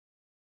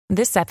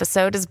This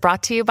episode is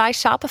brought to you by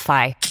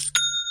Shopify.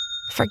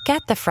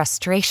 Forget the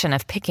frustration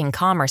of picking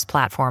commerce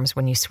platforms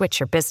when you switch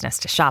your business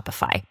to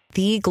Shopify,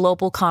 the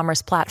global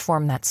commerce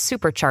platform that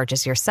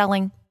supercharges your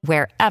selling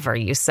wherever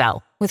you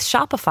sell. With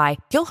Shopify,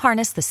 you'll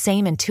harness the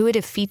same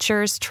intuitive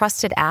features,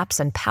 trusted apps,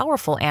 and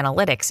powerful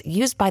analytics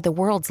used by the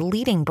world's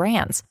leading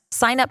brands.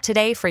 Sign up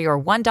today for your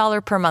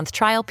 $1 per month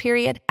trial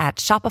period at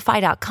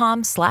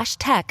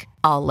shopify.com/tech,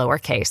 all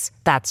lowercase.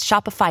 That's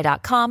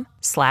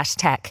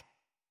shopify.com/tech.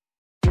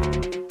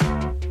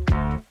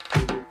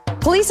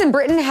 Police in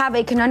Britain have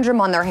a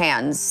conundrum on their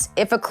hands.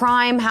 If a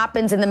crime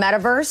happens in the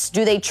metaverse,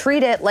 do they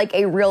treat it like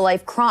a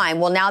real-life crime?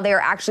 Well, now they are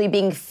actually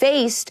being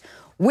faced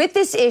with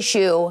this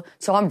issue,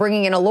 so I'm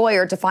bringing in a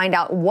lawyer to find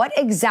out what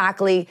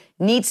exactly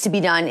needs to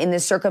be done in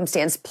this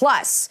circumstance.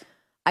 Plus,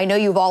 I know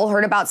you've all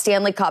heard about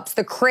Stanley Cups.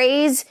 The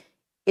craze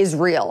is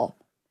real.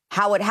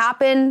 How it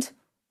happened,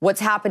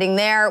 what's happening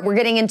there, we're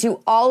getting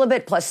into all of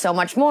it, plus so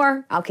much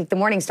more. Outkick the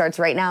Morning starts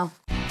right now.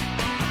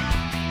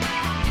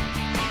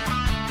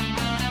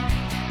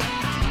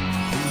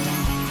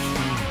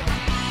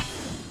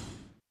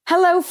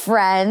 Hello,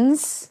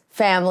 friends,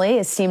 family,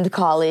 esteemed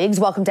colleagues.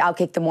 Welcome to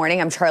Outkick the Morning.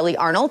 I'm Charlie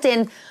Arnold.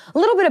 And a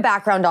little bit of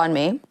background on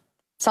me.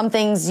 Some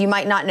things you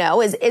might not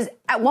know is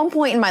at one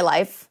point in my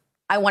life,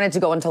 I wanted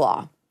to go into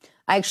law.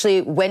 I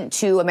actually went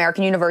to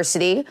American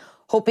University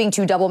hoping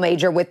to double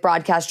major with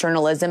broadcast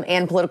journalism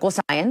and political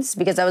science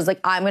because I was like,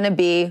 I'm going to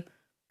be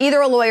either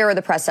a lawyer or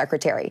the press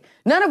secretary.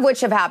 None of which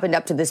have happened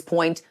up to this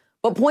point.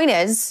 But point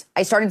is,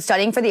 I started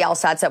studying for the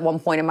LSATs at one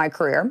point in my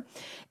career.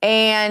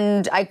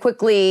 And I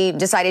quickly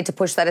decided to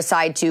push that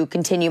aside to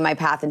continue my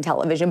path in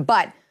television.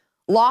 But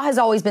law has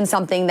always been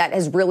something that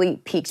has really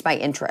piqued my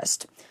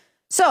interest.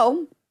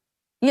 So,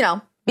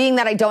 being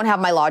that I don't have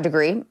my law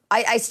degree,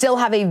 I still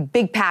have a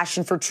big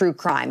passion for true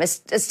crime.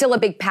 It's still a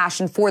big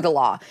passion for the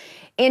law.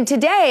 And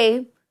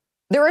today,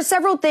 there are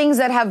several things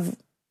that have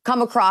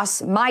come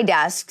across my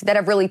desk that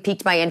have really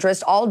piqued my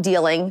interest, all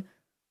dealing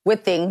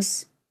with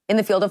things in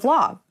the field of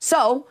law.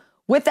 So,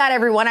 with that,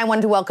 everyone, I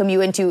wanted to welcome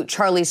you into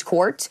Charlie's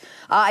Court.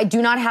 I do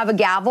not have a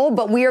gavel,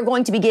 but we are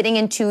going to be getting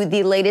into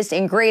the latest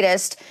and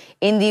greatest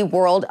in the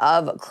world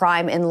of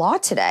crime and law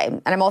today.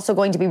 And I'm also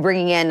going to be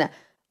bringing in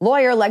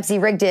lawyer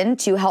Lexie Rigden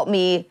to help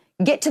me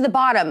get to the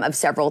bottom of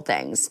several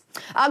things.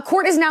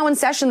 Court is now in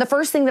session. The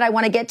first thing that I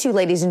want to get to,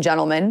 ladies and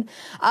gentlemen,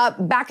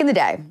 back in the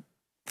day,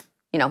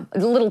 a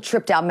little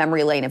trip down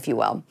memory lane, if you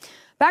will.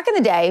 Back in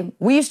the day,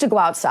 we used to go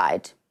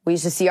outside. We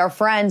used to see our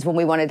friends when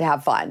we wanted to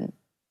have fun.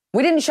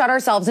 We didn't shut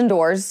ourselves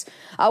indoors.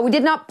 We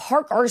did not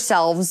park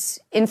ourselves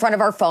in front of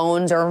our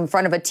phones or in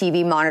front of a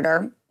TV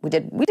monitor. We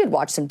did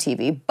watch some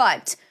TV,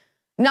 but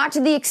not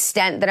to the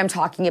extent that I'm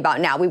talking about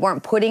now. We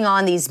weren't putting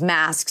on these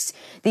masks,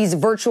 these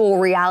virtual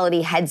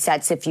reality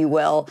headsets, if you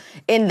will,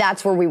 and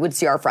that's where we would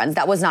see our friends.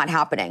 That was not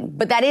happening,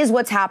 but that is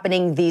what's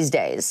happening these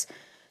days.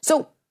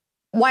 So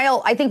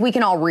while I think we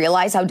can all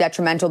realize how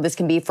detrimental this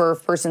can be for a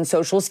person's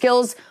social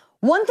skills,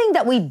 one thing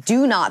that we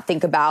do not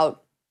think about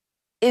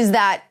is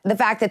that the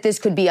fact that this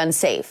could be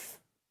unsafe,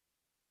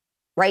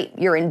 right?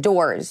 You're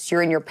indoors.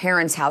 You're in your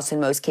parents' house in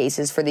most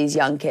cases for these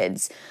young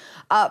kids.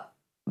 But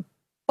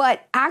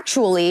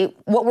actually,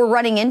 what we're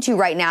running into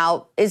right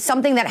now is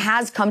something that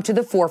has come to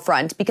the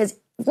forefront because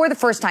for the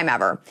first time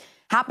ever,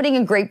 happening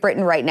in Great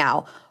Britain right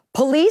now,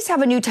 police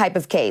have a new type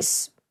of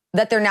case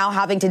that they're now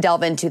having to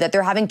delve into, that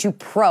they're having to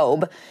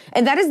probe,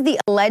 and that is the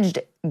alleged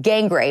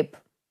gang rape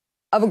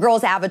of a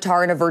girl's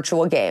avatar in a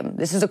virtual game.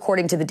 This is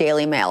according to the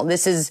Daily Mail.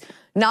 This is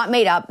not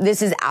made up.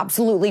 This is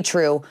absolutely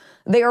true.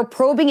 They are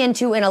probing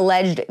into an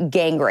alleged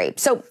gang rape.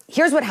 So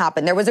here's what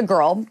happened. There was a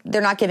girl.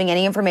 They're not giving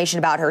any information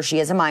about her. She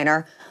is a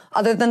minor,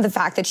 other than the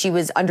fact that she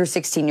was under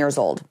 16 years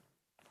old.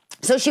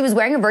 So she was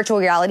wearing a virtual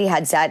reality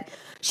headset.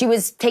 She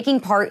was taking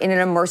part in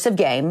an immersive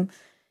game,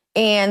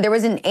 and there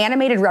was an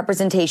animated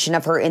representation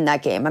of her in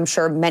that game. I'm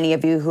sure many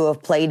of you who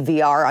have played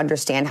VR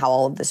understand how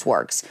all of this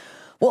works.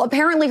 Well,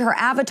 apparently her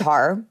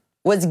avatar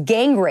was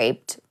gang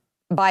raped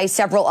by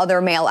several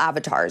other male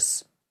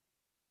avatars.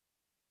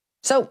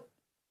 So,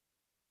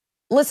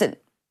 listen,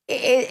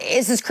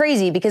 this is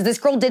crazy because this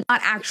girl did not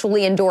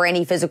actually endure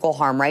any physical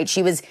harm, right?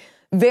 She was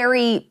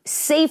very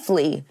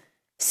safely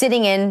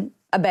sitting in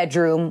a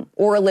bedroom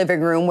or a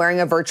living room wearing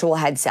a virtual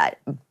headset.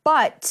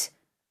 But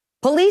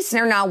police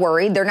are now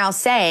worried. They're now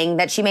saying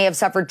that she may have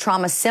suffered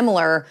trauma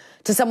similar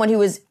to someone who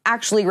was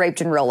actually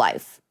raped in real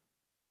life.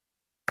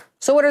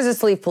 So what does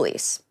this leave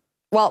police?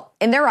 Well,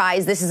 in their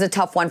eyes, this is a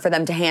tough one for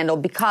them to handle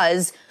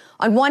because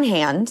on one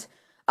hand,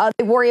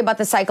 they worry about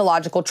the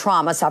psychological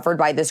trauma suffered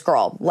by this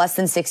girl, less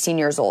than 16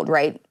 years old,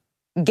 right?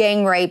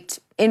 Gang raped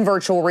in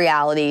virtual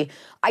reality.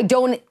 I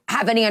don't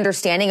have any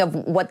understanding of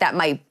what that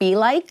might be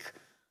like,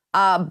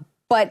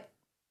 but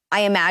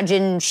I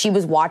imagine she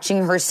was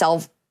watching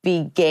herself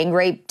be gang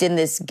raped in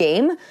this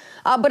game.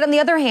 But on the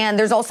other hand,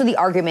 there's also the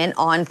argument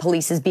on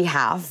police's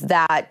behalf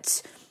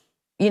that,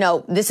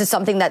 this is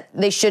something that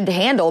they should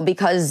handle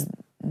because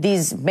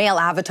these male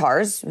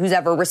avatars, who's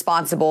ever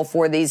responsible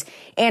for these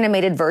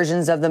animated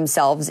versions of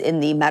themselves in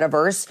the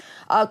metaverse,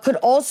 could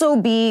also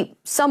be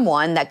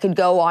someone that could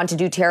go on to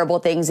do terrible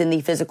things in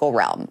the physical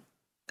realm.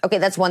 Okay,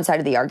 that's one side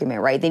of the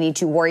argument, right? They need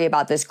to worry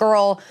about this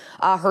girl,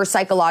 the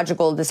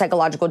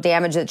psychological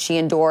damage that she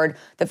endured,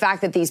 the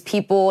fact that these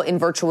people in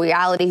virtual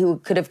reality who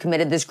could have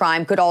committed this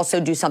crime could also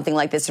do something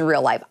like this in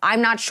real life.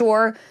 I'm not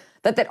sure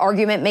that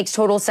argument makes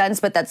total sense,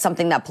 but that's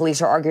something that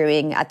police are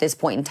arguing at this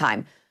point in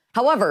time.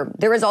 However,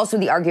 there is also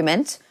the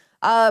argument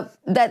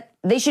that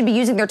they should be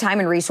using their time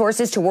and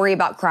resources to worry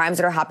about crimes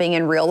that are happening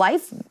in real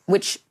life,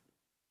 which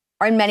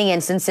are in many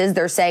instances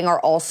they're saying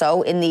are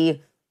also in the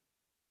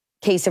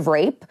case of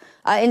rape,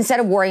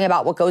 instead of worrying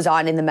about what goes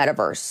on in the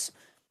metaverse.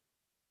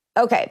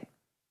 Okay,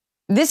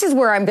 this is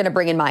where I'm going to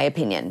bring in my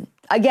opinion.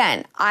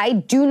 Again, I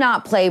do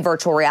not play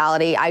virtual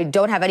reality. I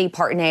don't have any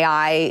part in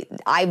AI.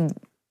 I've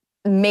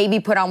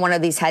maybe put on one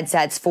of these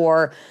headsets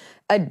for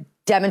a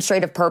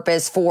demonstrative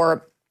purpose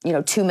for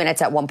 2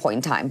 minutes at one point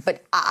in time.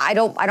 But I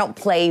don't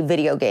play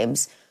video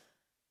games.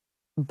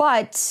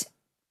 But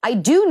I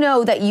do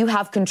know that you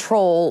have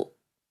control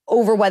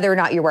over whether or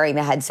not you're wearing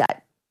the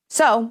headset.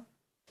 So,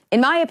 in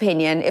my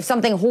opinion, if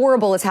something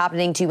horrible is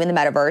happening to you in the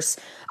metaverse,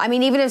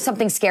 even if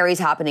something scary is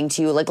happening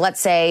to you, like let's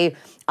say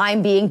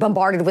I'm being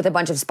bombarded with a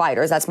bunch of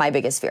spiders, that's my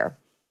biggest fear.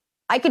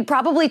 I could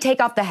probably take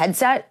off the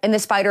headset and the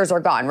spiders are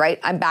gone, right?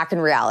 I'm back in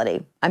reality.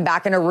 I'm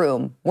back in a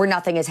room where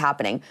nothing is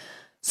happening.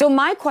 So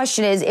my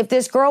question is, if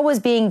this girl was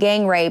being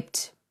gang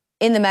raped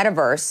in the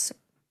metaverse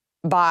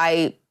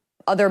by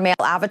other male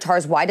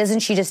avatars, why doesn't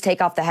she just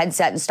take off the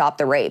headset and stop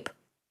the rape?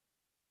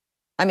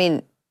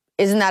 Isn't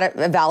that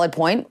a valid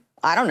point?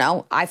 I don't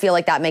know. I feel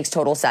like that makes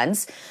total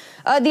sense.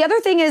 The other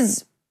thing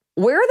is,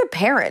 where are the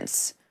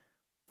parents?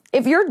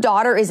 If your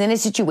daughter is in a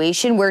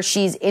situation where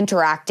she's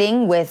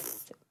interacting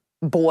with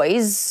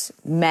boys,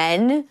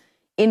 men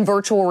in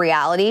virtual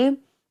reality,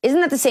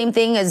 isn't that the same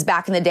thing as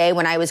back in the day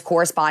when I was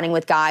corresponding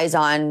with guys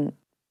on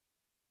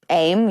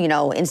AIM,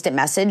 instant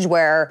message,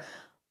 where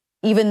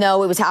even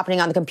though it was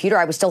happening on the computer,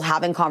 I was still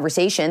having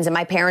conversations, and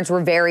my parents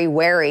were very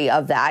wary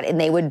of that,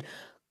 and they would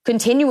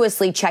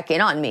continuously check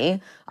in on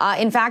me.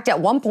 In fact,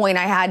 at one point,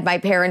 I had my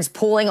parents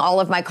pulling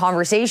all of my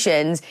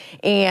conversations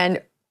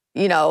and,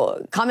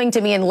 coming to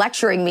me and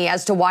lecturing me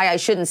as to why I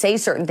shouldn't say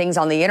certain things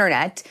on the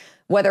internet,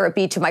 whether it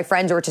be to my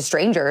friends or to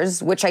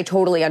strangers, which I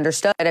totally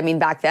understood.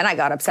 Back then I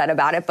got upset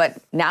about it,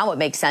 but now it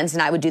makes sense,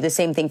 and I would do the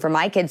same thing for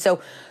my kids.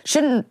 So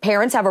shouldn't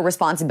parents have a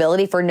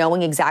responsibility for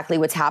knowing exactly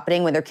what's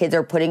happening when their kids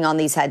are putting on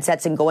these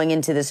headsets and going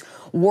into this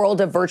world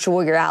of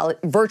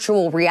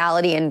virtual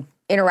reality and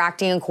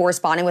interacting and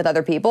corresponding with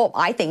other people?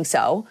 I think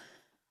so.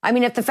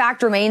 If the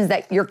fact remains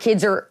that your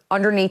kids are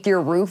underneath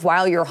your roof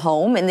while you're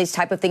home and these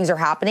type of things are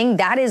happening,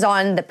 that is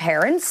on the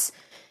parents.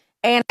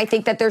 And I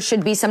think that there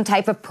should be some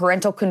type of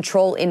parental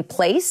control in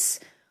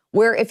place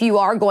where if you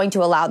are going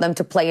to allow them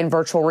to play in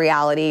virtual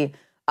reality,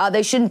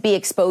 they shouldn't be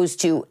exposed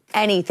to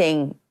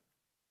anything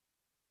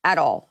at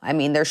all.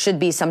 There should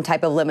be some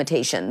type of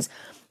limitations.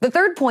 The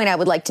third point I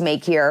would like to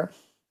make here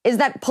is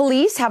that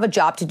police have a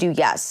job to do,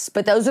 yes,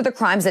 but those are the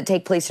crimes that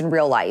take place in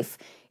real life.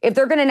 If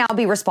they're going to now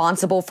be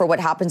responsible for what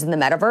happens in the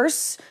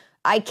metaverse,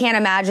 I can't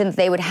imagine that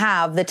they would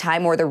have the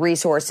time or the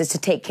resources to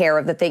take care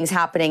of the things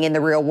happening in the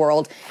real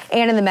world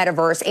and in the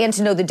metaverse, and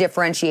to know the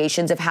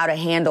differentiations of how to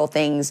handle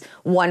things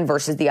one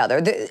versus the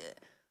other.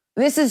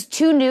 This is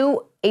too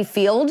new a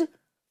field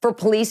for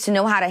police to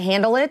know how to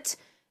handle it.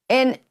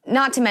 And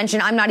not to mention,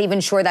 I'm not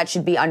even sure that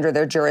should be under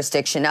their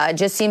jurisdiction. It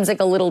just seems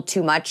like a little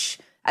too much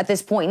at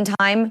this point in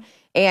time.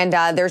 And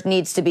there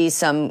needs to be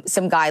some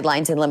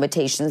guidelines and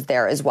limitations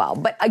there as well.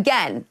 But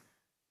again,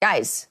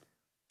 guys,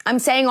 I'm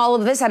saying all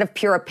of this out of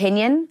pure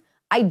opinion.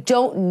 I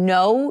don't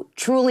know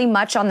truly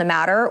much on the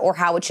matter or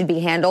how it should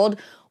be handled,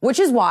 which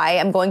is why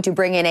I'm going to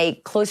bring in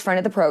a close friend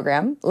of the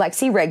program,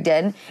 Lexie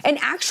Rigden, an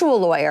actual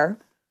lawyer,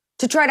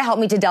 to try to help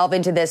me to delve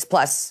into this.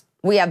 Plus,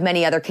 we have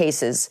many other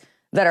cases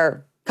that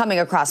are coming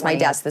across my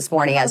desk this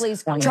morning as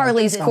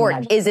Charlie's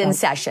court is in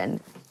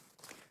session.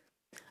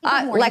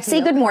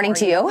 Lexie, good morning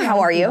to you. How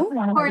are you?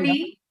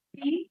 Morning.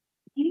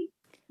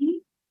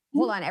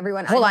 Hold on,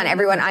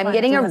 everyone. I'm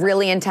getting a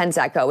really intense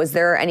echo. Is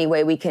there any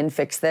way we can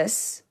fix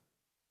this?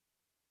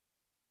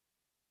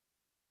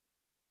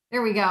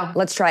 There we go.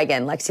 Let's try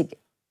again, Lexie.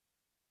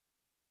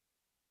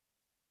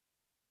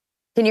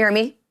 Can you hear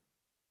me?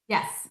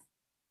 Yes.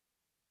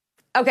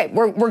 Okay,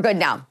 we're good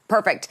now.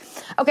 Perfect.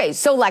 Okay,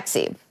 so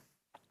Lexie,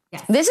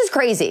 yes. This is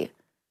crazy.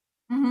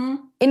 Mm-hmm.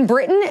 In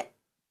Britain,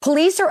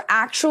 police are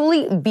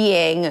actually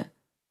being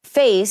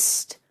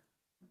faced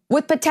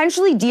with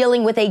potentially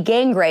dealing with a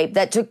gang rape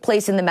that took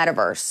place in the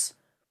metaverse.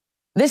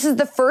 This is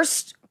the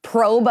first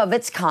probe of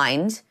its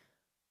kind.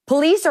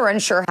 Police are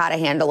unsure how to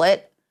handle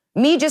it.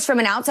 Me, just from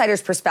an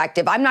outsider's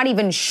perspective, I'm not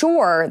even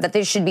sure that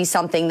this should be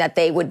something that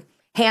they would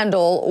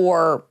handle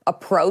or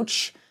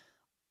approach.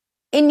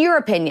 In your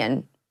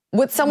opinion,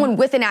 with someone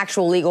with an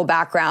actual legal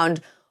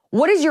background,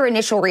 what is your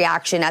initial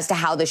reaction as to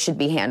how this should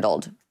be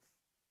handled?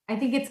 I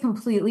think it's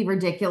completely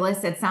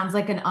ridiculous. It sounds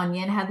like an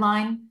Onion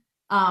headline.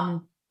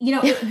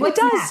 It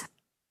does.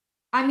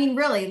 I mean,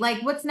 really,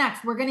 like what's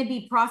next? We're going to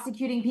be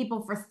prosecuting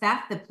people for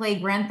theft that play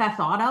Grand Theft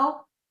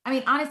Auto. I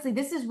mean, honestly,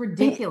 this is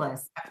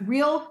ridiculous.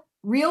 Real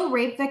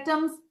rape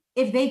victims,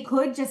 if they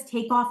could just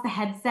take off the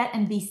headset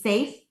and be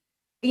safe,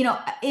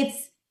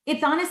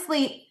 it's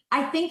honestly,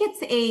 I think it's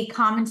a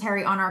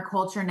commentary on our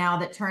culture now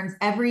that turns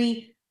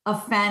every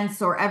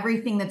offense or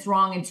everything that's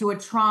wrong into a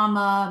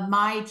trauma,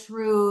 my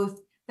truth,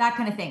 that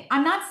kind of thing.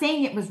 I'm not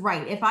saying it was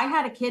right. If I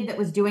had a kid that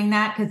was doing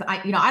that, because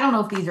I don't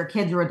know if these are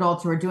kids or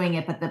adults who are doing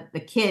it, but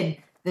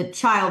the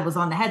child was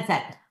on the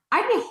headset,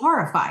 I'd be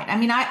horrified. I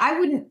mean, I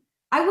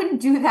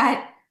wouldn't do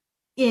that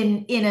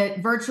in a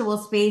virtual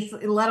space,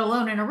 let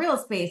alone in a real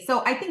space.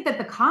 So I think that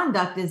the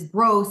conduct is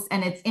gross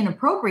and it's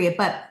inappropriate,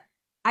 but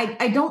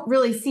I don't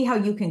really see how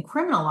you can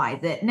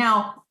criminalize it.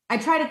 Now, I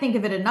try to think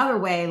of it another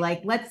way.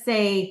 Like, let's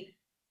say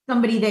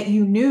somebody that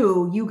you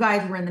knew, you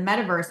guys were in the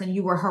metaverse and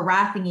you were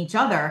harassing each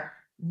other,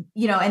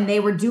 and they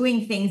were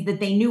doing things that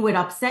they knew would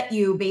upset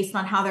you based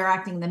on how they're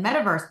acting in the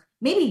metaverse.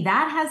 Maybe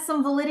that has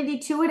some validity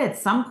to it at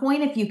some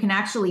point if you can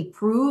actually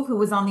prove who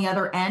was on the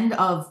other end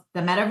of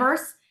the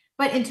metaverse.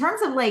 But in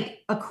terms of like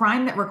a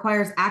crime that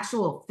requires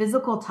actual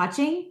physical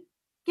touching,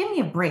 give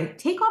me a break.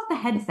 Take off the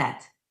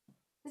headset.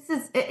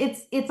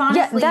 It's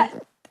honestly,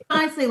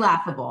 honestly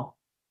laughable.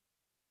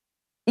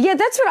 Yeah,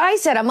 that's what I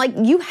said. I'm like,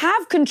 you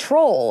have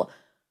control.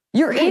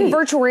 You're in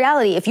virtual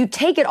reality. If you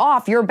take it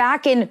off, you're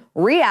back in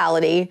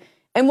reality.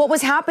 And what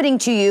was happening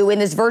to you in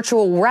this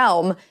virtual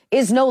realm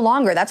is no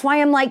longer. That's why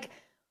I'm like,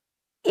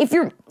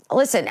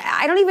 listen,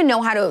 I don't even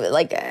know how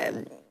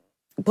to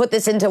put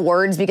this into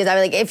words, because I'm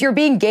like, if you're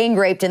being gang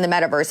raped in the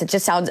metaverse, it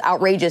just sounds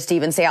outrageous to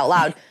even say out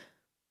loud.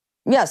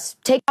 Yes,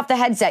 take off the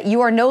headset.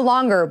 You are no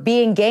longer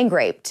being gang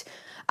raped.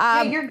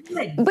 You're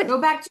good. But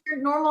go back to your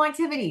normal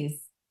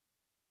activities.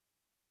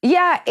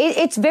 Yeah,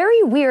 it's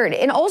very weird.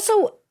 And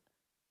also,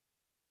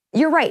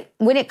 you're right.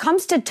 When it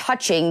comes to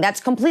touching, that's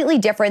completely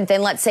different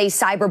than, let's say,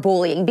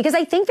 cyberbullying, because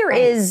I think there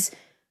is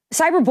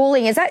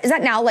cyberbullying. Is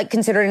that now like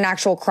considered an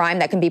actual crime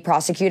that can be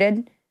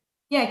prosecuted?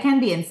 Yeah, it can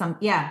be in some.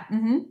 Yeah.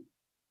 Mm-hmm.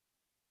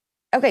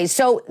 Okay,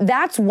 so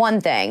that's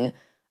one thing.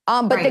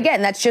 But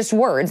again, that's just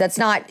words. That's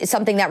not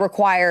something that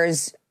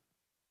requires,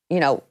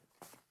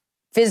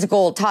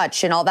 physical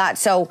touch and all that.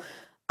 So,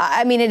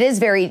 I mean, it is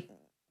very,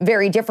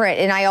 very different.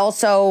 And I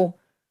also,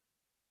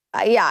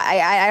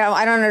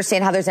 I don't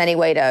understand how there's any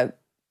way to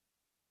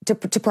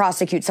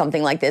prosecute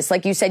something like this.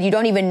 Like you said, you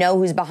don't even know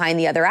who's behind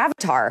the other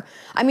avatar.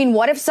 I mean,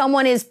 what if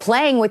someone is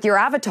playing with your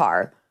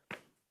avatar?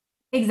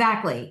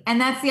 Exactly.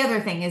 And that's the other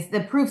thing, is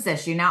the proofs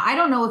issue. Now, I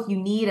don't know if you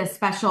need a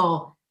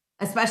special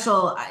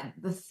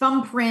the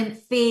thumbprint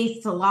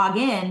face to log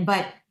in,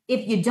 but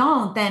if you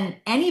don't, then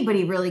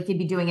anybody really could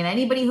be doing it.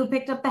 Anybody who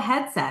picked up the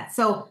headset.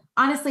 So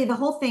honestly, the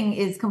whole thing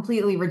is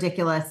completely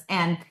ridiculous.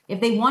 And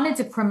if they wanted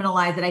to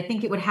criminalize it, I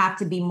think it would have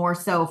to be more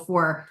so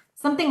for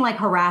something like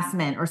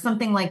harassment or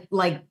something like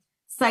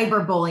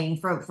cyberbullying,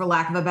 for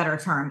lack of a better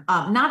term,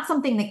 not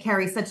something that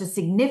carries such a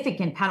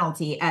significant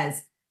penalty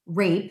as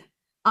rape.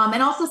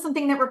 And also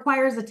something that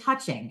requires a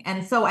touching.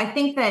 And so I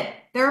think that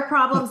there are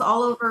problems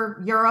all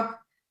over Europe.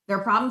 There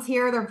are problems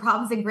here. There are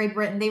problems in Great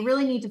Britain. They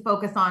really need to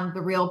focus on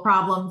the real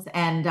problems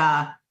and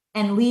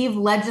leave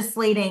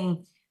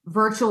legislating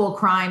virtual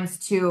crimes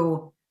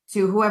to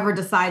whoever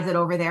decides it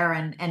over there.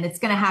 And it's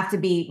going to have to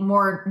be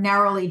more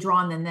narrowly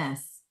drawn than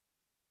this.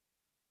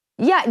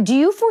 Yeah. Do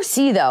you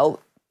foresee,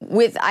 though,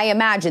 I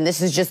imagine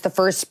this is just the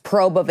first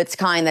probe of its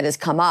kind that has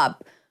come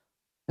up,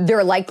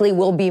 there likely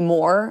will be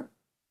more.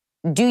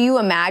 Do you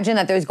imagine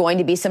that there's going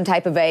to be some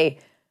type of a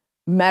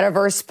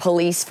metaverse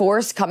police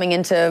force coming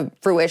into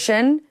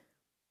fruition?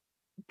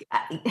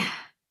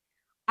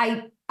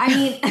 I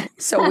mean,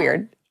 so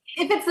weird.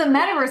 If it's the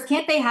metaverse,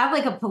 can't they have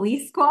like a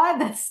police squad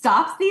that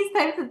stops these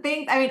types of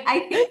things? I mean, I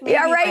think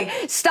yeah,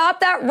 right. Stop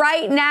that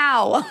right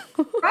now.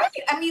 Right.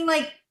 I mean,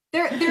 like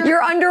they're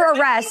you're under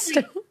arrest.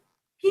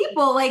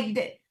 People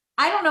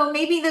I don't know,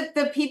 maybe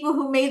the people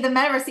who made the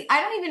metaverse. See,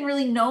 I don't even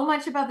really know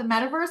much about the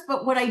metaverse,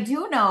 but what I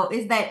do know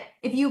is that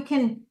if you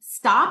can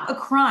stop a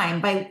crime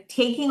by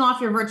taking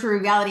off your virtual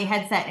reality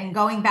headset and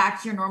going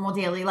back to your normal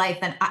daily life,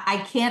 then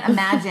I can't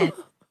imagine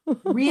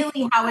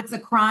really how it's a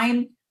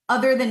crime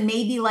other than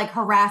maybe like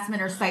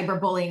harassment or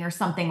cyberbullying or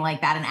something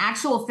like that. An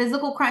actual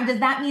physical crime. Does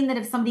that mean that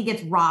if somebody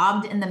gets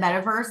robbed in the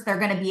metaverse, they're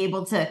going to be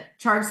able to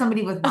charge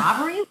somebody with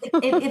robbery?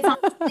 It's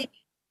honestly,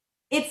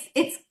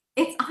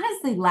 it's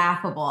honestly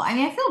laughable. I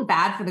mean, I feel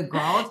bad for the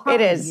girl. It's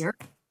probably weird,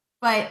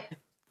 but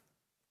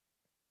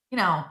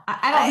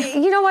I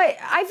don't. You know what?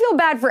 I feel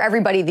bad for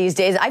everybody these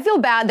days. I feel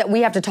bad that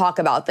we have to talk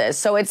about this.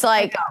 So it's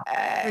like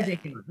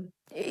ridiculous.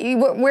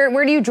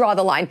 Where do you draw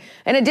the line?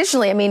 And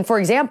additionally, I mean, for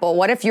example,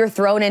 what if you're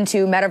thrown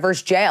into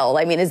metaverse jail?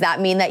 I mean, does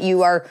that mean that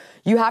you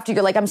have to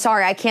go like, I'm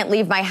sorry, I can't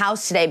leave my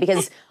house today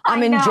because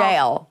I'm in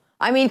jail?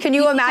 I mean, can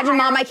you imagine,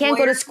 Mom, I can't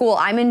go to school.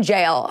 I'm in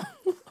jail.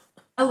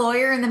 A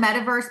lawyer in the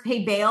metaverse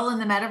pay bail in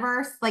the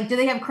metaverse? Like, do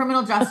they have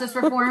criminal justice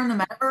reform in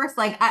the metaverse?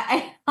 Like,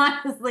 I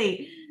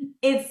honestly,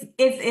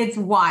 it's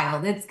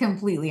wild. It's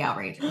completely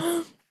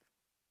outrageous.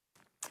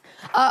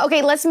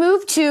 Okay, let's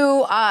move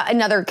to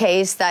another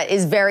case that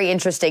is very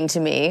interesting to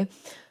me.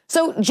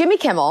 So Jimmy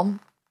Kimmel,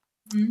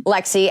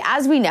 Lexie,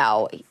 as we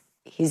know,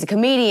 he's a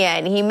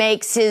comedian. He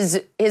makes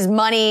his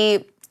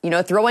money,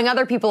 throwing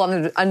other people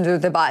under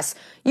the bus,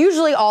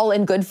 usually all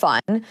in good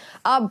fun.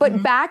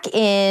 But back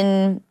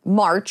in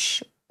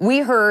March, we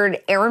heard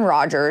Aaron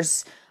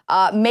Rodgers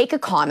make a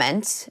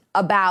comment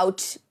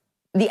about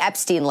the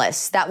Epstein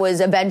list that was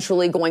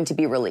eventually going to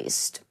be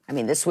released. I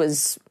mean, this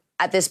was,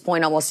 at this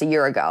point, almost a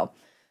year ago.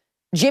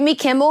 Jimmy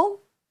Kimmel,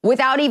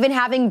 without even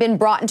having been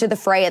brought into the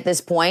fray at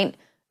this point,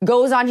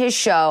 goes on his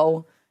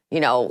show,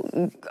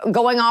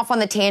 going off on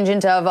the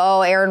tangent of,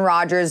 Aaron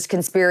Rodgers,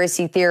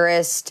 conspiracy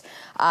theorist,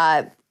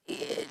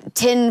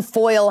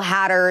 tin-foil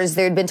hatters.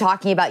 They'd been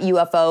talking about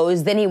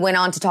UFOs. Then he went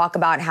on to talk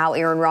about how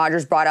Aaron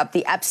Rodgers brought up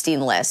the Epstein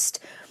list.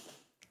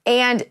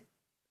 And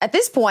at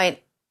this point,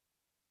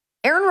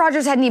 Aaron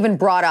Rodgers hadn't even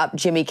brought up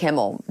Jimmy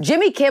Kimmel.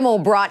 Jimmy Kimmel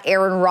brought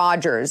Aaron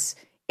Rodgers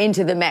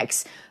into the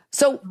mix.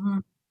 So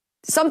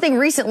something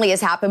recently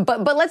has happened,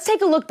 but let's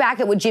take a look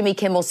back at what Jimmy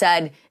Kimmel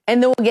said,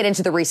 and then we'll get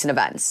into the recent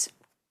events.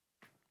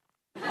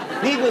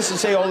 Needless to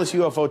say, all this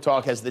UFO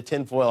talk has the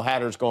tinfoil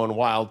hatters going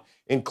wild,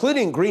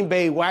 including Green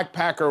Bay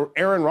whackpacker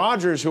Aaron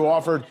Rodgers, who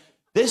offered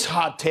this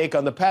hot take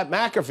on the Pat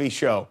McAfee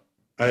show.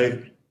 I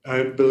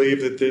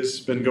believe that this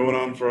has been going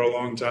on for a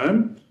long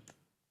time.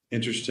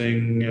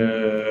 Interesting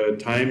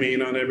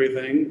timing on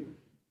everything.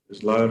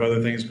 There's a lot of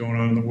other things going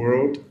on in the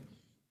world.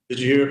 Did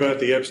you hear about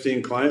the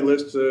Epstein client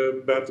list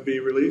about to be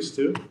released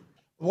too?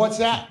 What's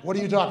that? What are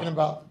you talking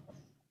about?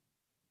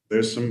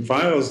 There's some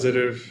files that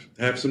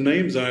have some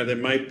names on it that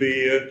might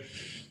be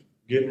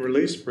getting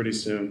released pretty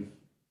soon.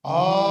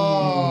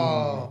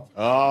 Oh.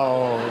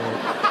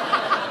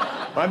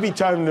 Might be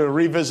time to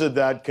revisit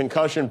that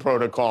concussion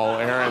protocol,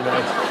 Aaron.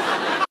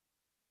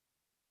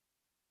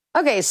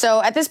 Okay,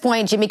 so at this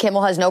point, Jimmy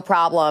Kimmel has no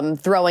problem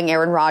throwing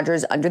Aaron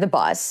Rodgers under the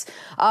bus.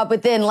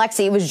 But then,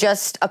 Lexie, it was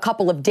just a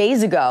couple of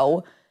days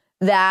ago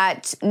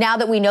that now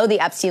that we know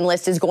the Epstein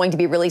list is going to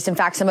be released, in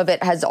fact, some of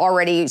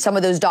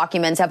those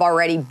documents have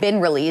already been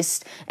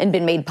released and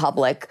been made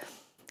public.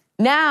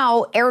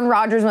 Now, Aaron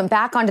Rodgers went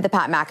back onto the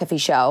Pat McAfee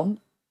show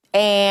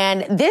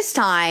and this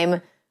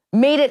time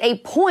made it a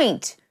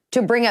point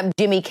to bring up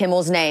Jimmy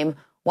Kimmel's name.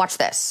 Watch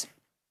this.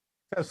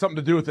 It has something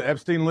to do with the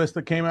Epstein list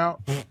that came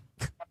out?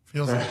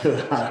 Feels like.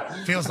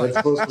 That's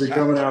supposed to be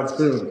coming out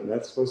soon.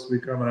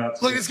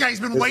 Look, this guy's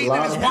been waiting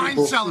in his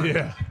wine cellar.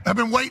 Yeah. I've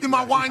been waiting in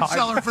my wine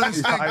cellar for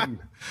this thing.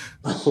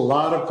 A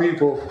lot of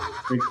people,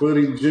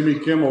 including Jimmy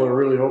Kimmel, are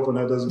really hoping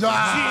that doesn't. All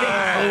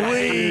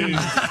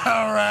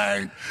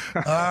right.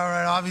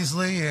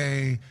 Obviously,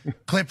 a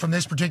clip from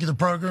this particular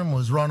program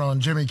was run on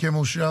Jimmy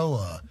Kimmel's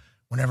show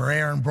whenever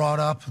Aaron brought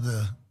up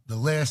the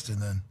list,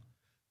 and then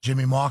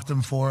Jimmy mocked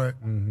him for it.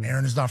 Mm-hmm.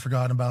 Aaron has not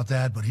forgotten about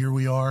that, but here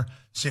we are,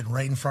 sitting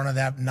right in front of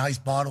that nice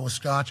bottle of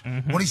scotch.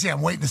 Mm-hmm. What do you say?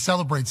 I'm waiting to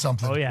celebrate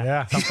something. Oh,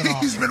 yeah.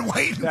 He's been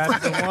waiting That's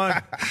for the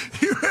one.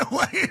 You've been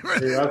waiting for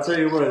Hey, I'll tell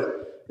you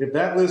what, if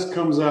that list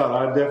comes out,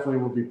 I definitely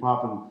will be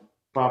popping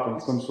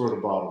some sort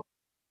of bottle.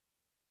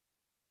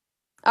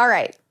 All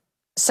right.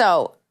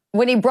 So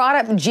when he brought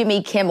up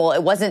Jimmy Kimmel,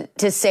 it wasn't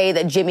to say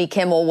that Jimmy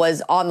Kimmel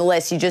was on the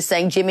list. He's just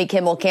saying Jimmy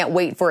Kimmel can't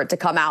wait for it to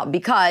come out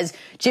because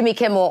Jimmy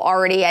Kimmel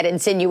already had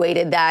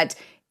insinuated that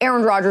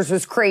Aaron Rodgers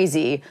was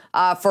crazy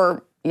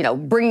for,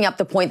 bringing up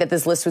the point that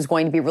this list was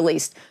going to be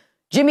released.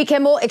 Jimmy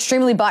Kimmel,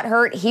 extremely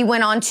butthurt. He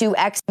went on to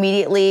X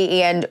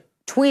immediately and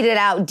tweeted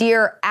out,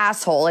 "Dear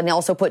asshole," and he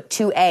also put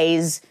 2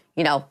 A's,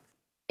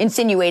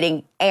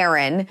 insinuating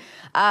Aaron.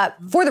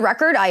 For the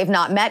record, I have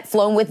not met,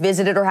 flown with,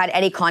 visited, or had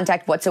any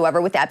contact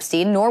whatsoever with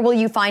Epstein, nor will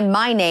you find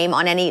my name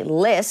on any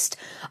list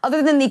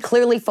other than the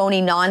clearly phony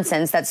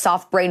nonsense that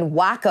soft-brained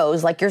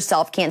wackos like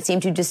yourself can't seem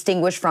to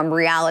distinguish from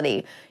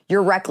reality.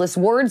 Your reckless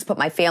words put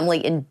my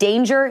family in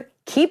danger.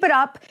 Keep it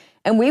up,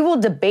 and we will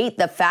debate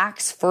the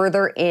facts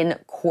further in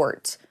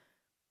court.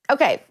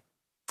 Okay.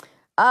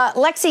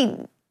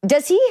 Lexie,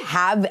 does he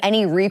have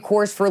any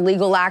recourse for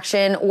legal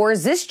action, or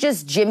is this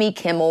just Jimmy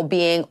Kimmel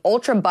being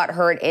ultra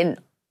butthurt and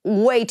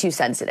way too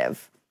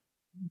sensitive?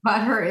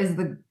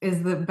 Butthurt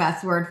is the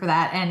best word for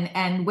that,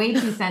 and way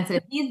too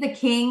sensitive. He's the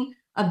king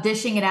of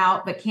dishing it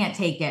out, but can't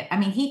take it. I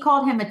mean, he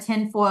called him a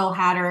tinfoil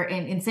hatter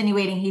and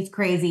insinuating he's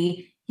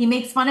crazy. He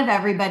makes fun of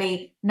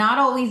everybody, not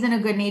always in a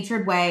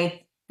good-natured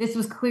way. This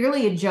was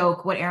clearly a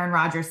joke, what Aaron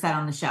Rodgers said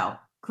on the show.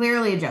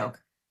 Clearly a joke.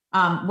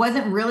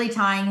 Wasn't really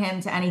tying him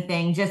to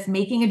anything, just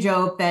making a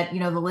joke that,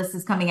 the list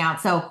is coming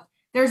out. So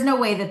there's no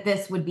way that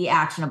this would be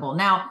actionable.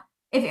 Now,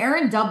 if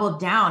Aaron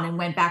doubled down and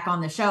went back on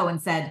the show and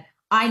said,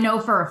 I know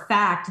for a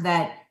fact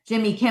that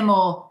Jimmy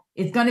Kimmel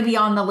is going to be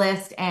on the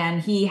list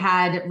and he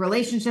had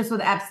relationships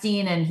with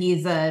Epstein and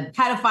he's a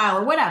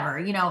pedophile or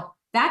whatever,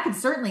 that could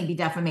certainly be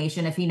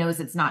defamation if he knows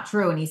it's not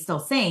true and he's still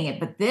saying it.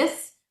 But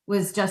this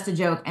was just a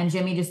joke, and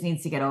Jimmy just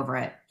needs to get over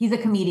it. He's a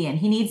comedian.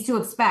 He needs to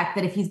expect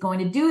that if he's going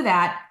to do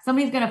that,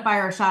 somebody's going to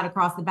fire a shot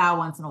across the bow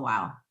once in a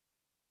while.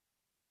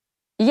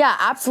 Yeah,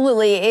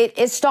 absolutely. It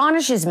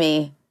astonishes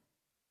me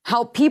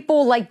how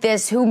people like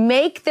this who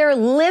make their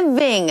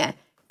living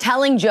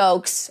telling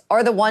jokes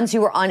are the ones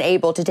who are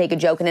unable to take a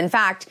joke. And in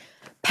fact,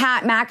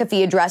 Pat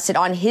McAfee addressed it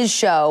on his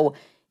show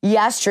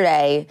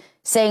yesterday,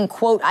 saying,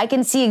 quote, I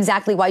can see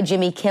exactly why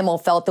Jimmy Kimmel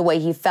felt the way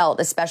he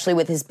felt, especially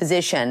with his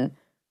position,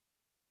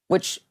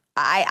 which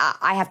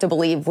I have to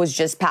believe was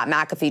just Pat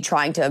McAfee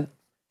trying to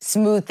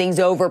smooth things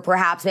over,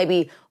 perhaps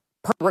maybe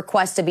per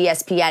request of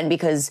ESPN,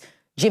 because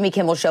Jimmy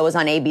Kimmel's show is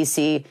on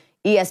ABC.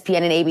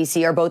 ESPN and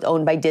ABC are both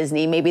owned by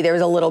Disney. Maybe there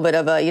was a little bit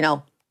of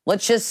a,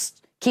 let's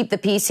just keep the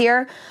peace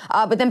here.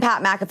 But then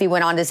Pat McAfee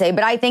went on to say,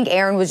 but I think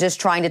Aaron was just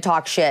trying to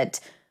talk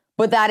shit.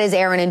 But that is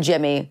Aaron and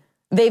Jimmy.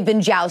 They've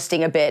been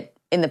jousting a bit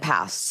in the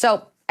past.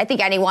 So I think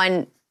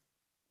anyone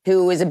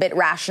who is a bit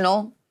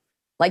rational,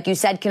 like you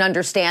said, can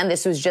understand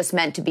this was just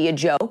meant to be a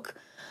joke.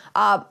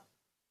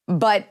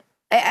 But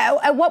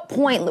at what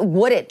point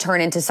would it turn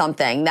into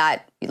something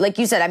that, like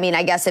you said, I mean,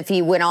 I guess if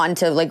he went on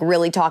to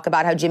really talk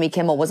about how Jimmy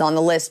Kimmel was on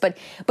the list, but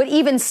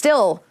even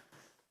still,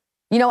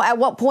 at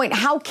what point,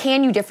 how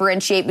can you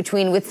differentiate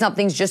between with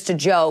something's just a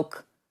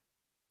joke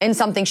and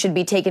something should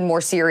be taken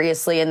more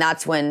seriously, and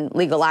that's when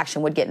legal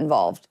action would get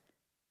involved?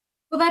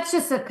 Well, that's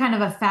just a kind of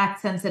a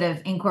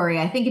fact-sensitive inquiry.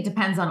 I think it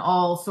depends on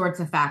all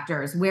sorts of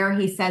factors, where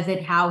he says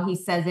it, how he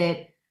says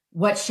it,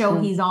 what show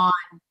he's on,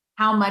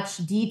 how much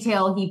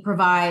detail he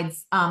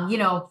provides.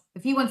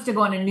 If he wants to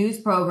go on a news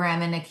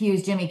program and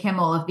accuse Jimmy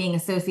Kimmel of being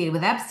associated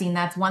with Epstein,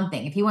 that's one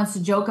thing. If he wants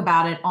to joke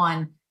about it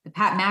on the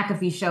Pat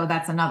McAfee show,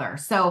 that's another.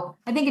 So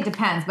I think it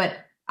depends, but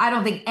I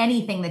don't think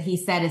anything that he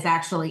said is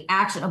actually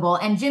actionable.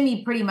 And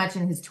Jimmy pretty much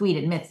in his tweet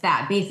admits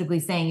that, basically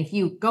saying, if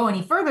you go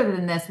any further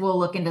than this, we'll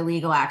look into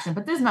legal action.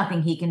 But there's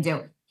nothing he can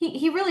do.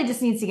 He really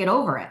just needs to get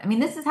over it. I mean,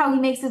 this is how he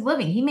makes his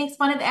living. He makes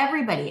fun of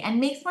everybody and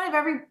makes fun of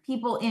every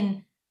people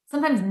in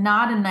sometimes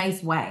not a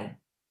nice way.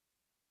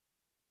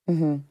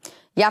 Mm-hmm.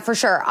 Yeah, for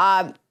sure.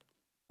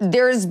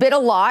 There's been a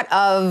lot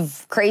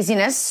of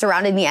craziness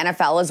surrounding the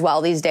NFL as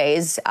well these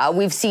days.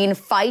 We've seen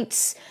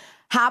fights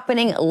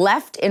happening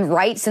left and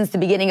right since the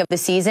beginning of the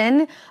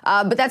season.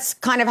 But that's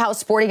kind of how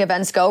sporting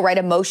events go, right?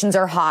 Emotions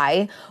are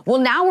high. Well,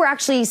 now we're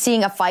actually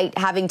seeing a fight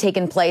having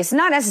taken place,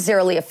 not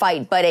necessarily a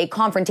fight, but a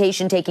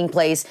confrontation taking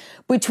place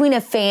between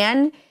a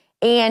fan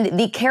and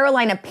the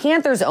Carolina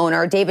Panthers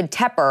owner, David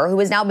Tepper, who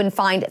has now been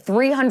fined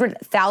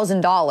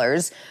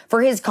 $300,000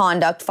 for his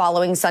conduct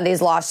following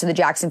Sunday's loss to the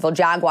Jacksonville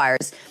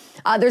Jaguars.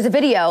 There's a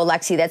video,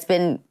 Lexie, that's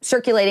been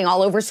circulating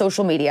all over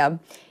social media.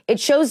 It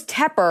shows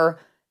Tepper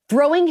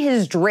throwing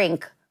his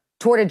drink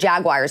toward a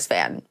Jaguars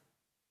fan.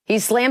 He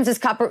slams his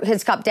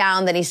cup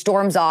down, then he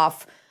storms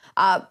off.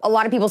 A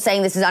lot of people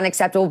saying this is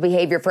unacceptable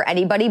behavior for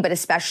anybody, but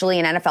especially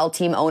an NFL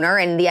team owner.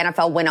 And the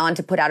NFL went on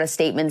to put out a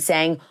statement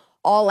saying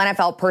all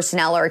NFL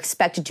personnel are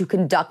expected to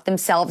conduct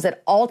themselves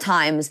at all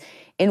times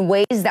in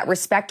ways that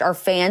respect our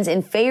fans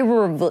and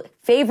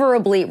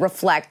favorably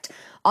reflect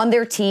on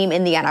their team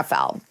in the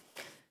NFL.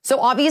 So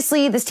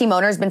obviously, this team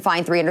owner has been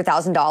fined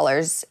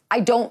 $300,000. I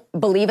don't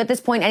believe at this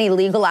point any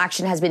legal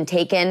action has been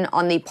taken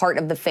on the part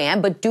of the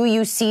fan, but do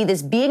you see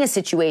this being a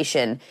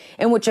situation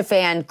in which a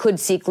fan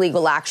could seek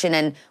legal action,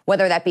 and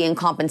whether that be in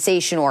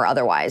compensation or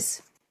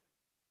otherwise?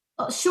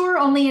 Well, sure,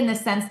 only in the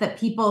sense that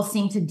people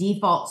seem to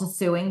default to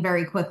suing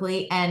very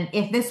quickly. And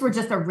if this were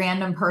just a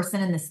random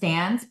person in the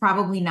stands,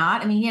 probably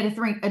not. I mean, he had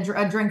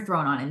a drink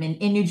thrown on him.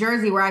 In New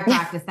Jersey, where I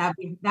practice,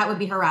 that would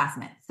be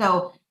harassment.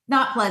 So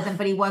not pleasant,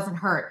 but he wasn't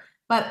hurt.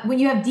 But when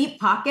you have deep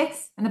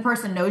pockets and the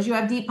person knows you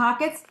have deep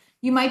pockets,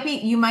 he might be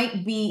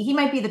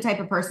the type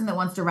of person that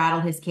wants to rattle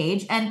his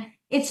cage. And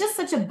it's just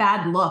such a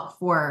bad look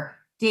for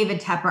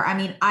David Tepper. I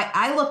mean,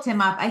 I looked him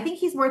up. I think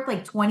he's worth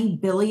like $20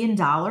 billion.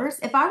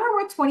 If I were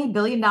worth $20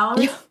 billion,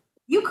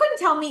 you couldn't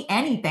tell me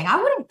anything. I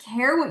wouldn't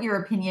care what your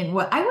opinion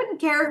was. I wouldn't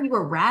care if you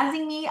were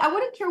razzing me. I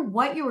wouldn't care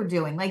what you were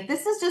doing. Like,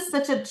 this is just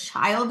such a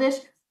childish,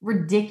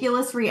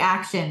 ridiculous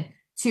reaction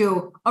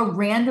to a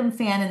random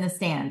fan in the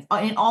stands.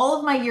 In all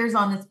of my years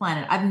on this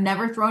planet, I've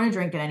never thrown a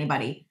drink at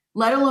anybody,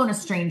 let alone a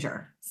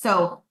stranger.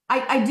 So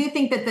I do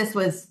think that this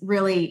was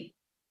really,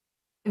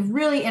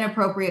 really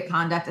inappropriate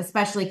conduct,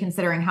 especially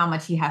considering how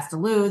much he has to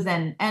lose,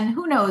 and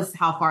who knows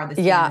how far this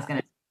team is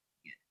going to.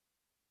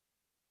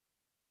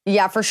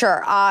 Yeah, for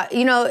sure.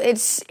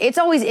 It's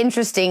always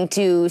interesting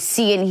to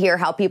see and hear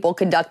how people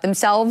conduct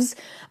themselves.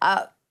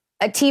 A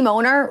team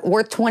owner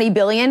worth $20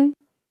 billion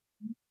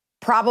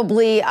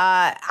probably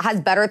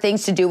has better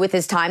things to do with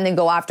his time than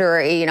go after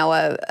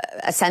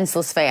a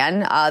senseless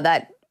fan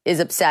that is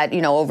upset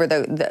over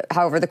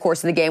however the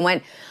course of the game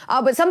went.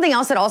 But something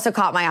else that also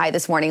caught my eye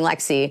this morning,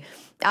 Lexie,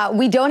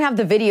 we don't have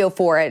the video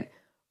for it,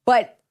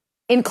 but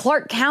in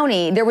Clark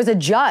County there was a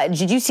judge.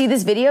 Did you see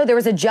this video? There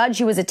was a judge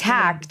who was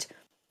attacked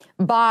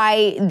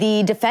by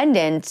the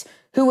defendant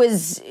who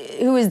was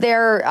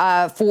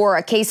there for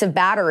a case of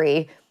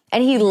battery,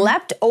 and he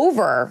leapt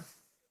over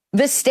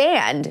the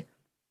stand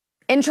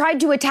and tried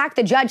to attack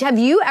the judge. Have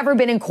you ever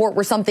been in court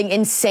where something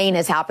insane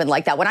has happened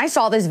like that? When I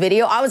saw this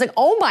video, I was like,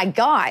 oh my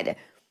God.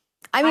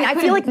 I mean, I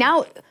feel like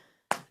now,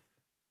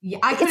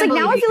 I feel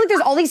like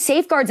there's all these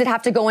safeguards that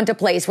have to go into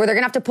place where they're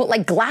going to have to put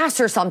like glass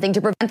or something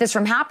to prevent this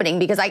from happening,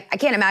 because I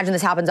can't imagine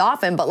this happens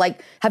often, but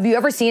like, have you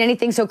ever seen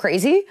anything so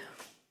crazy?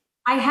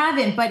 I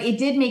haven't, but it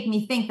did make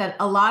me think that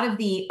a lot of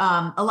the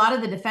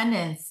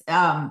defendants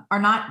they're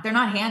not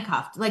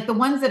handcuffed. Like the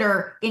ones that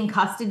are in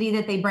custody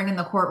that they bring in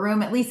the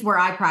courtroom, at least where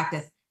I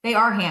practice, they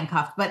are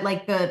handcuffed. But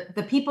like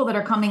the people that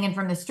are coming in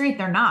from the street,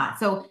 they're not.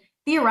 So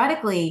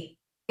theoretically,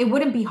 it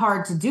wouldn't be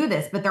hard to do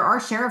this. But there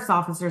are sheriff's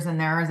officers in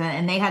there,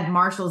 and they had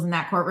marshals in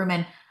that courtroom.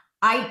 And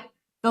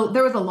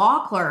there was a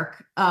law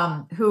clerk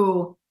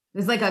who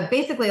is like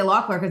basically a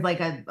law clerk is like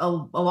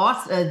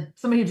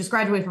somebody who just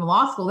graduated from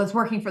law school that's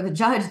working for the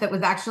judge that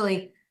was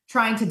actually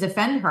trying to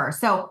defend her.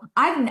 So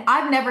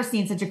I've never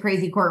seen such a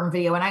crazy courtroom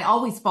video, and I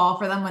always fall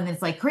for them when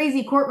it's like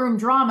crazy courtroom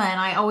drama,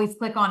 and I always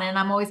click on it, and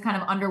I'm always kind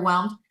of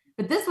underwhelmed.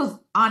 But this was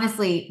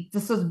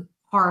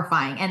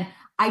horrifying, and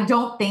I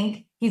don't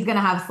think he's going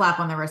to have a slap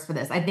on the wrist for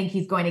this. I think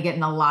he's going to get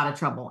in a lot of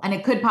trouble, and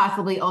it could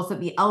possibly also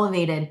be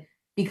elevated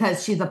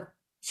because she's a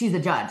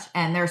judge,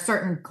 and there are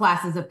certain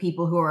classes of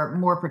people who are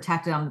more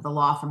protected under the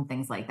law from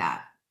things like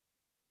that.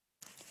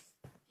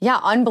 Yeah,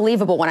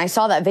 unbelievable. When I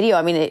saw that video,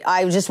 I mean,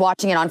 I was just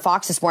watching it on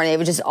Fox this morning. It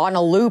was just on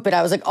a loop, and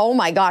I was like, oh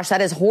my gosh,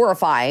 that is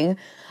horrifying.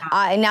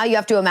 And now you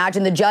have to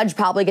imagine the judge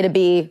probably going to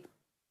be,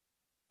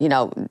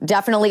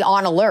 definitely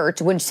on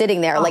alert when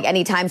sitting there. Like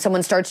anytime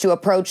someone starts to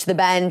approach the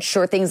bench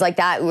or things like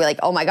that, we're like,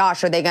 oh my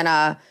gosh, are they going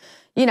to,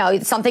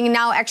 it's something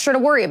now extra to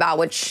worry about,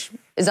 which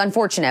is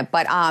unfortunate.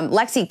 But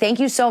Lexie, thank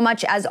you so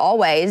much as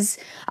always.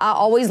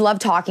 Always love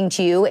talking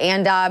to you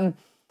and,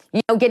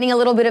 getting a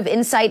little bit of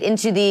insight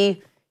into the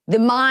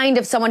mind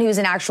of someone who's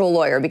an actual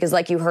lawyer, because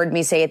like you heard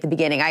me say at the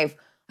beginning,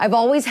 I've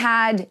always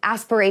had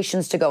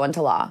aspirations to go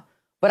into law,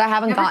 but I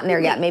haven't gotten there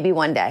yet. Maybe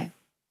one day.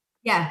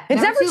 Yeah.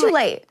 It's never too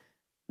late.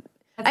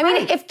 I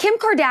mean, if Kim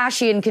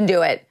Kardashian can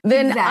do it,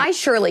 then I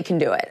surely can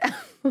do it.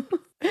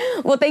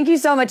 Well, thank you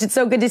so much. It's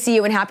so good to see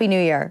you, and Happy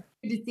New Year.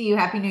 Good to see you.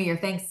 Happy New Year.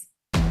 Thanks.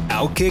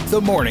 Outkick the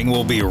Morning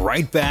will be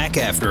right back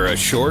after a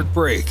short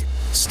break.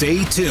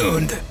 Stay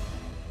tuned.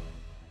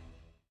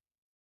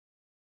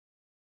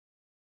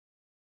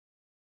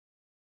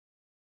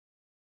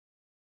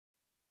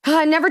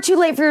 Never too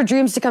late for your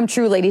dreams to come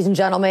true, ladies and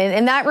gentlemen.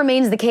 And that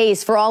remains the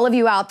case for all of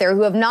you out there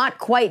who have not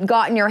quite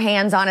gotten your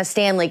hands on a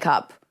Stanley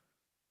Cup.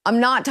 I'm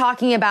not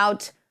talking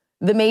about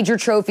the major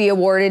trophy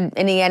awarded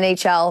in the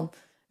NHL.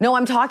 No,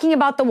 I'm talking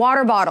about the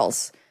water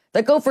bottles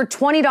that go for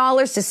 $20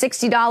 to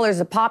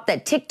 $60 a pop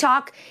that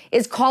TikTok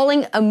is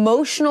calling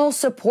emotional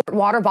support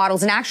water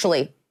bottles. And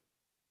actually,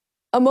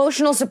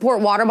 emotional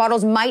support water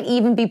bottles might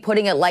even be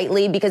putting it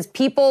lightly, because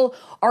people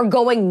are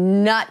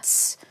going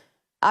nuts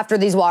after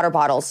these water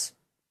bottles.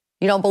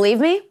 You don't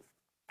believe me?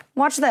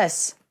 Watch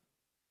this.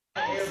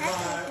 Okay.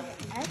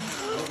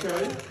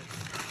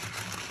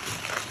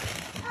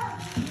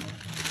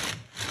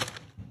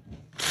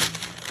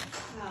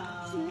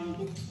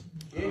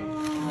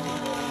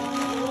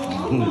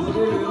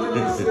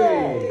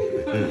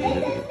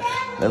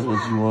 That's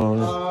what you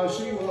want.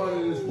 She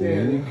wanted to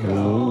stand.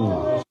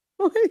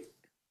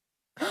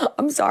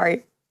 I'm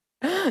sorry.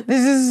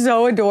 This is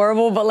so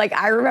adorable, but like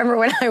I remember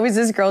when I was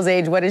this girl's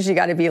age, what has she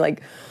got to be,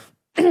 like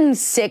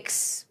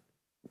 6,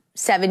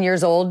 7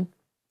 years old?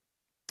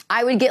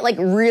 I would get like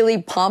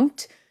really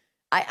pumped.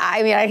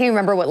 I mean, I can't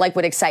remember what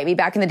would excite me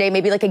back in the day.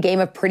 Maybe like a game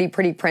of Pretty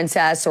Pretty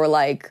Princess, or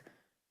like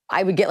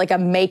I would get like a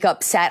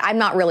makeup set. I'm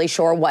not really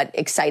sure what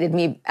excited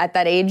me at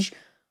that age.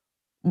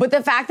 But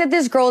the fact that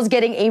this girl is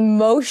getting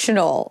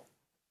emotional,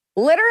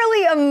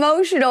 literally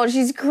emotional,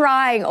 she's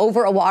crying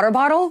over a water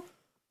bottle,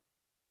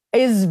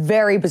 is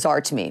very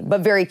bizarre to me, but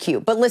very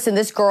cute. But listen,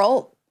 this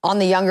girl on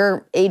the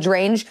younger age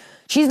range,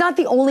 she's not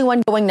the only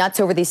one going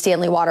nuts over these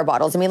Stanley water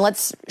bottles. I mean,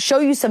 let's show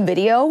you some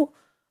video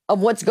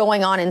of what's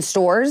going on in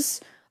stores.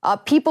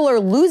 People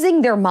are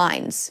losing their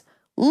minds,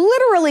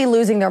 literally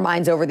losing their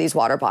minds over these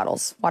water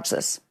bottles. Watch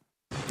this.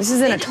 This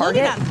is in a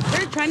Target.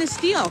 They're trying to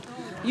steal.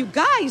 You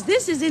guys,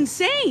 this is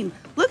insane.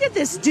 Look at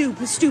this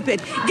stupid.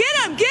 Get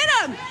him, get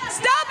him.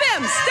 Stop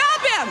him,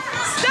 stop him,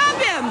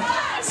 stop him,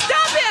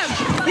 stop him.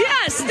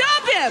 Yeah,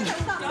 stop him.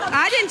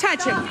 I didn't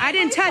touch him. I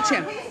didn't touch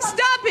him.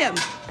 Stop him.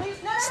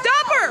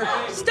 Stop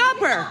her. Stop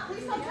her.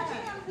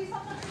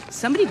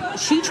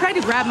 She tried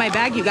to grab my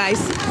bag, you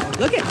guys.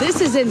 Look at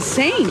this is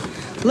insane.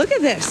 Look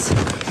at this.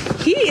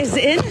 He is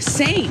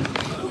insane.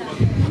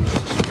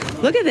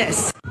 Look at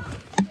this.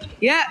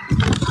 Yeah.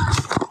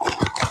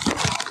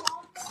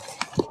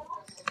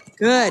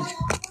 Good.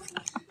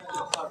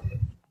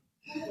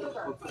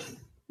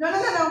 No.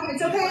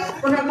 It's okay.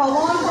 We're going to call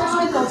law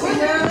enforcement. They'll take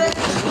care of it.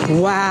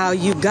 Wow,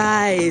 you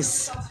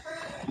guys.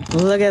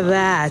 Look at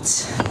that.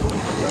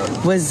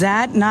 Was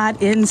that not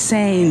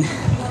insane?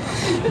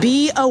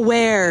 Be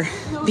aware.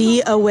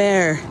 Be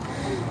aware.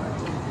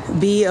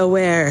 Be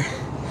aware.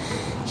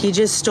 He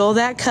just stole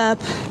that cup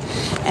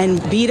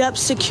and beat up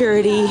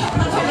security.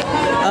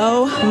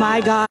 Oh,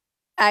 my God.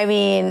 I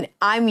mean,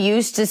 I'm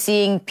used to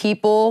seeing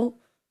people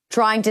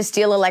trying to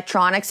steal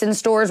electronics in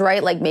stores,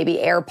 right? Like maybe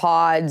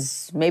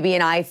AirPods, maybe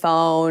an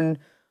iPhone.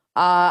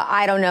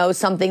 I don't know,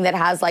 something that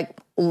has like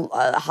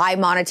a high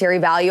monetary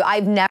value.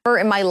 I've never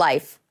in my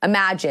life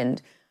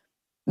imagined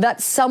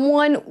that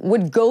someone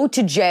would go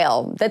to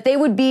jail, that they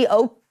would be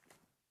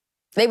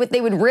They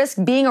would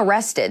risk being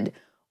arrested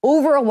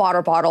over a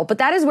water bottle. But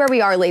that is where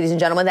we are, ladies and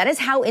gentlemen. That is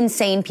how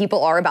insane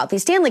people are about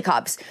these Stanley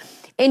Cups.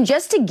 And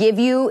just to give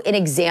you an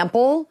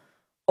example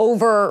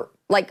over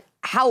like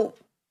how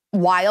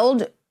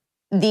wild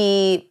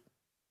the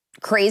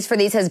craze for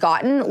these has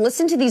gotten,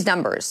 listen to these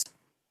numbers.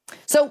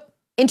 So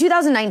in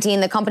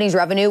 2019, the company's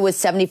revenue was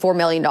 $74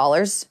 million.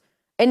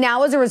 And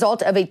now as a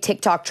result of a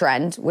TikTok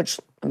trend, which,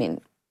 I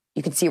mean,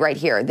 you can see right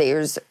here,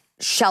 there's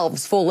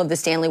shelves full of the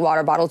Stanley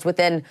water bottles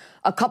within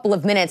a couple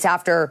of minutes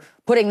after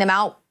putting them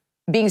out,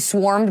 being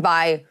swarmed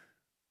by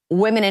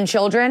women and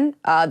children.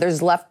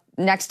 There's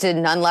next to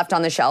none left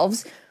on the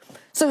shelves.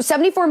 So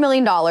 $74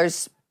 million,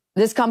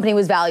 this company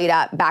was valued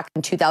at back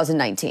in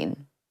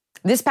 2019.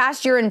 This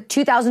past year in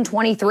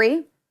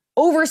 2023,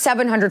 over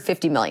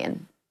 $750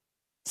 million.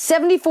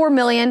 74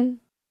 million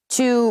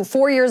to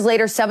 4 years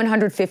later,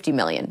 750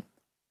 million.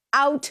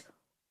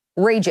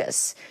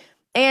 Outrageous.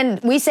 And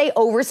we say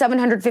over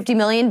 750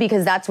 million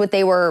because that's what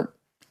they were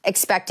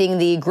expecting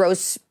the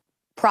gross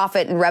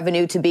profit and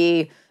revenue to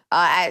be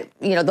at,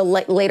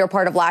 the later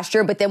part of last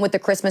year. But then with the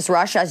Christmas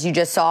rush, as you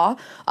just saw,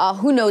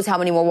 who knows how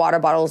many more water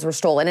bottles were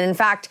stolen. And in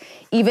fact,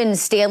 even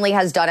Stanley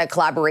has done a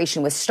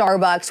collaboration with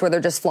Starbucks where they're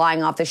just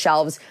flying off the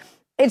shelves.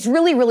 It's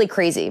really, really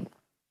crazy.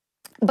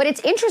 But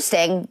it's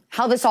interesting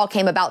how this all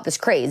came about, this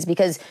craze,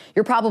 because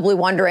you're probably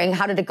wondering,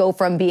 how did it go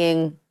from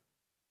being,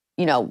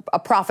 a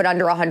profit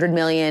under 100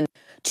 million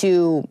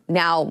to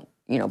now,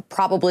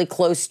 probably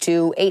close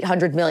to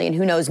 800 million,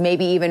 who knows,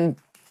 maybe even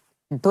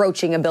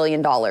broaching $1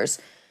 billion.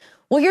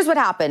 Well, here's what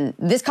happened.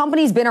 This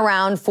company's been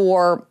around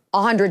for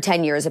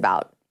 110 years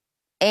about.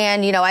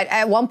 And,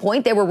 at one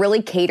point, they were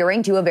really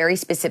catering to a very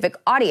specific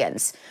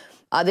audience.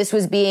 This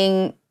was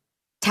being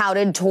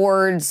touted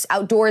towards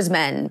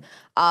outdoorsmen,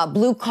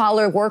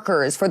 blue-collar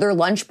workers for their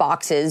lunch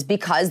boxes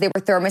because they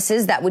were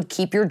thermoses that would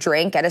keep your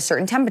drink at a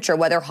certain temperature,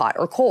 whether hot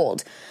or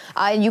cold.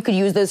 And you could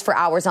use those for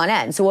hours on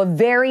end. So a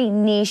very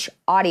niche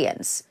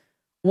audience.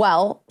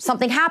 Well,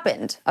 something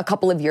happened a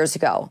couple of years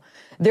ago.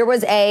 There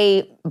was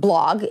a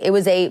blog. It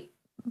was a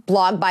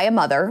blog by a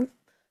mother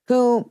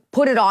who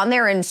put it on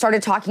there and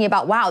started talking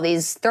about, wow,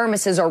 these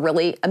thermoses are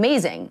really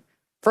amazing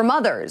for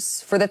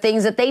mothers, for the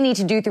things that they need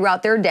to do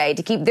throughout their day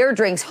to keep their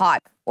drinks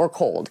hot or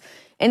cold.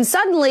 And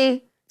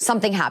suddenly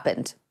something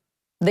happened.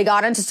 They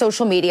got into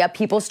social media.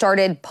 People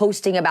started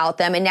posting about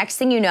them. And next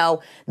thing you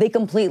know, they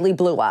completely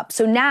blew up.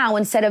 So now,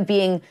 instead of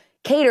being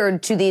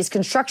catered to these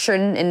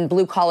construction and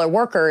blue collar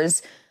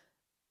workers,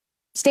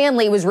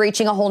 Stanley was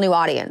reaching a whole new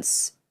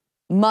audience.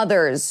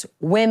 Mothers,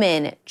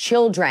 women,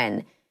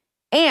 children.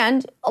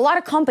 And a lot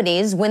of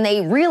companies, when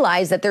they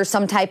realize that there's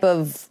some type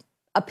of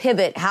a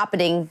pivot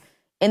happening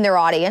in their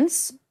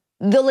audience,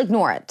 they'll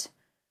ignore it.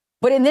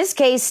 But in this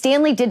case,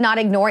 Stanley did not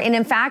ignore it. And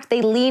in fact,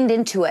 they leaned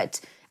into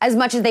it as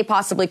much as they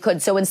possibly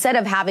could. So instead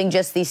of having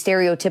just the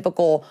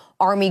stereotypical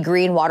army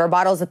green water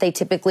bottles that they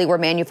typically were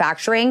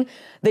manufacturing,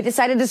 they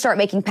decided to start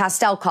making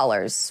pastel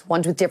colors,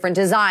 ones with different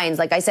designs.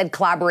 Like I said,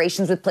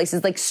 collaborations with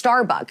places like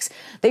Starbucks.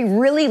 They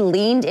really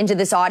leaned into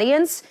this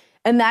audience,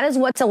 and that is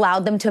what's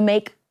allowed them to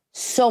make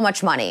so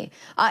much money.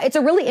 It's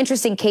a really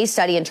interesting case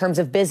study in terms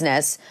of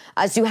business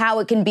as to how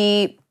it can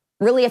be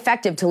really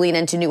effective to lean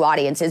into new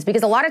audiences,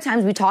 because a lot of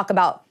times we talk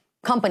about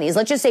companies,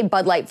 let's just say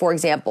Bud Light, for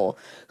example,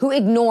 who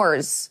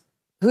ignores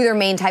who their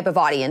main type of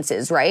audience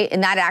is, right?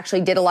 And that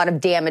actually did a lot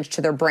of damage to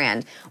their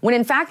brand. When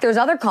in fact, there's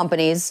other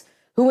companies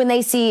who, when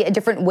they see a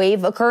different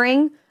wave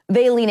occurring,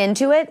 they lean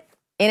into it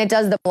and it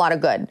does them a lot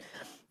of good.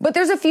 But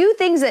there's a few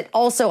things that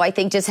also I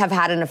think just have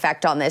had an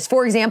effect on this.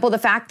 For example, the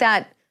fact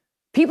that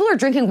people are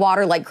drinking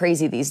water like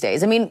crazy these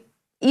days. I mean,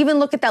 even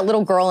look at that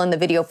little girl in the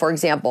video, for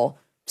example,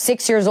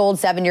 6 years old,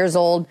 7 years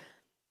old.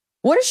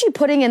 What is she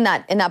putting in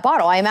that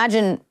bottle? I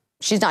imagine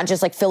she's not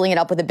just like filling it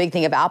up with a big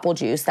thing of apple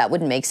juice. That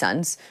wouldn't make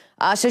sense.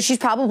 So she's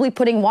probably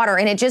putting water,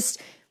 and it's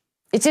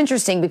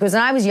interesting because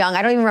when I was young,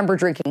 I don't even remember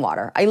drinking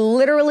water. I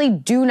literally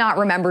do not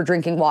remember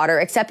drinking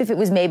water, except if it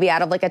was maybe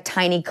out of like a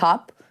tiny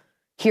cup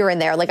here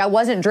and there. Like I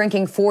wasn't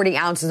drinking 40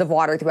 ounces of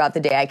water throughout the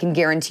day. I can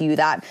guarantee you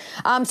that.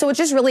 So it's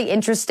just really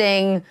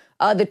interesting,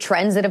 the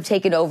trends that have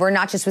taken over,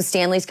 not just with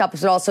Stanley's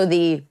cups, but also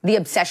the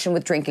obsession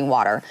with drinking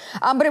water.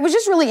 But it was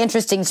just really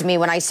interesting to me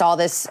when I saw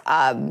this,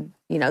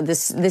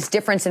 this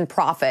difference in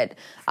profit.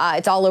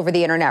 It's all over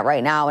the internet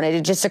right now. And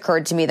it just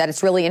occurred to me that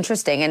it's really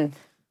interesting. And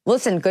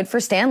listen, good for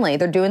Stanley.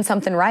 They're doing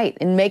something right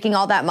and making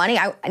all that money.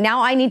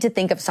 Now I need to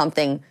think of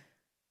something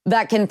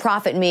that can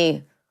profit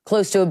me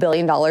close to $1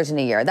 billion in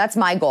a year. That's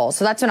my goal.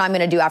 So that's what I'm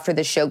going to do after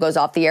this show goes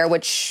off the air,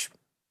 which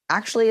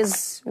actually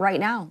is right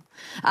now.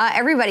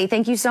 Everybody,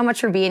 thank you so much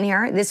for being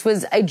here. This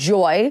was a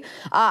joy.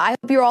 I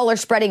hope you all are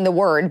spreading the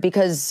word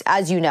because,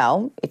 as you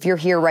know, if you're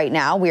here right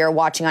now, we are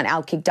watching on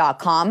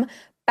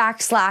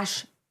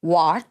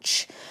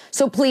outkick.com/watch.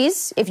 So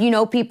please, if you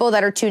know people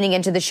that are tuning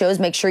into the shows,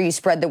 make sure you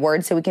spread the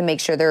word so we can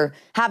make sure they're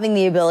having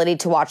the ability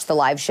to watch the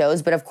live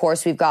shows. But of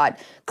course, we've got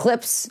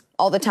clips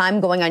all the time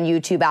going on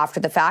YouTube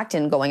after the fact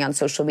and going on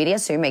social media.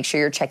 So make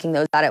sure you're checking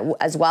those out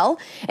as well.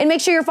 And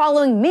make sure you're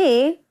following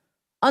me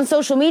on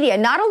social media.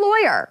 Not a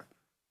lawyer,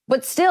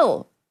 but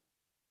still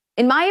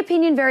in my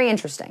opinion, very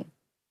interesting.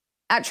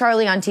 At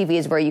Charlie on TV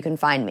is where you can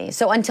find me.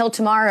 So until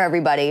tomorrow,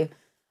 everybody,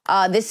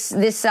 this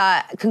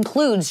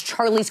concludes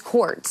Charlie's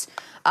Courts.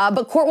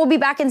 But court will be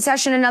back in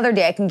session another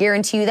day. I can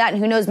guarantee you that.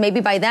 And who knows,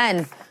 maybe by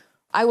then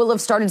I will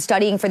have started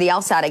studying for the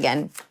LSAT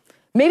again.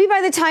 Maybe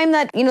by the time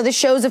that, the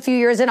show's a few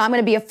years in, I'm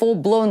going to be a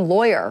full-blown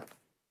lawyer.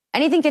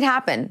 Anything could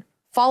happen.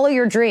 Follow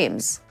your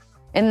dreams.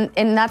 And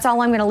that's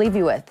all I'm going to leave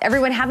you with.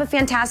 Everyone have a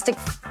fantastic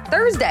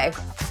Thursday.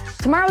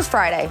 Tomorrow's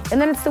Friday, and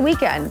then it's the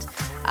weekend.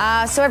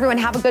 So everyone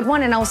have a good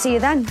one, and I'll see you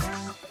then.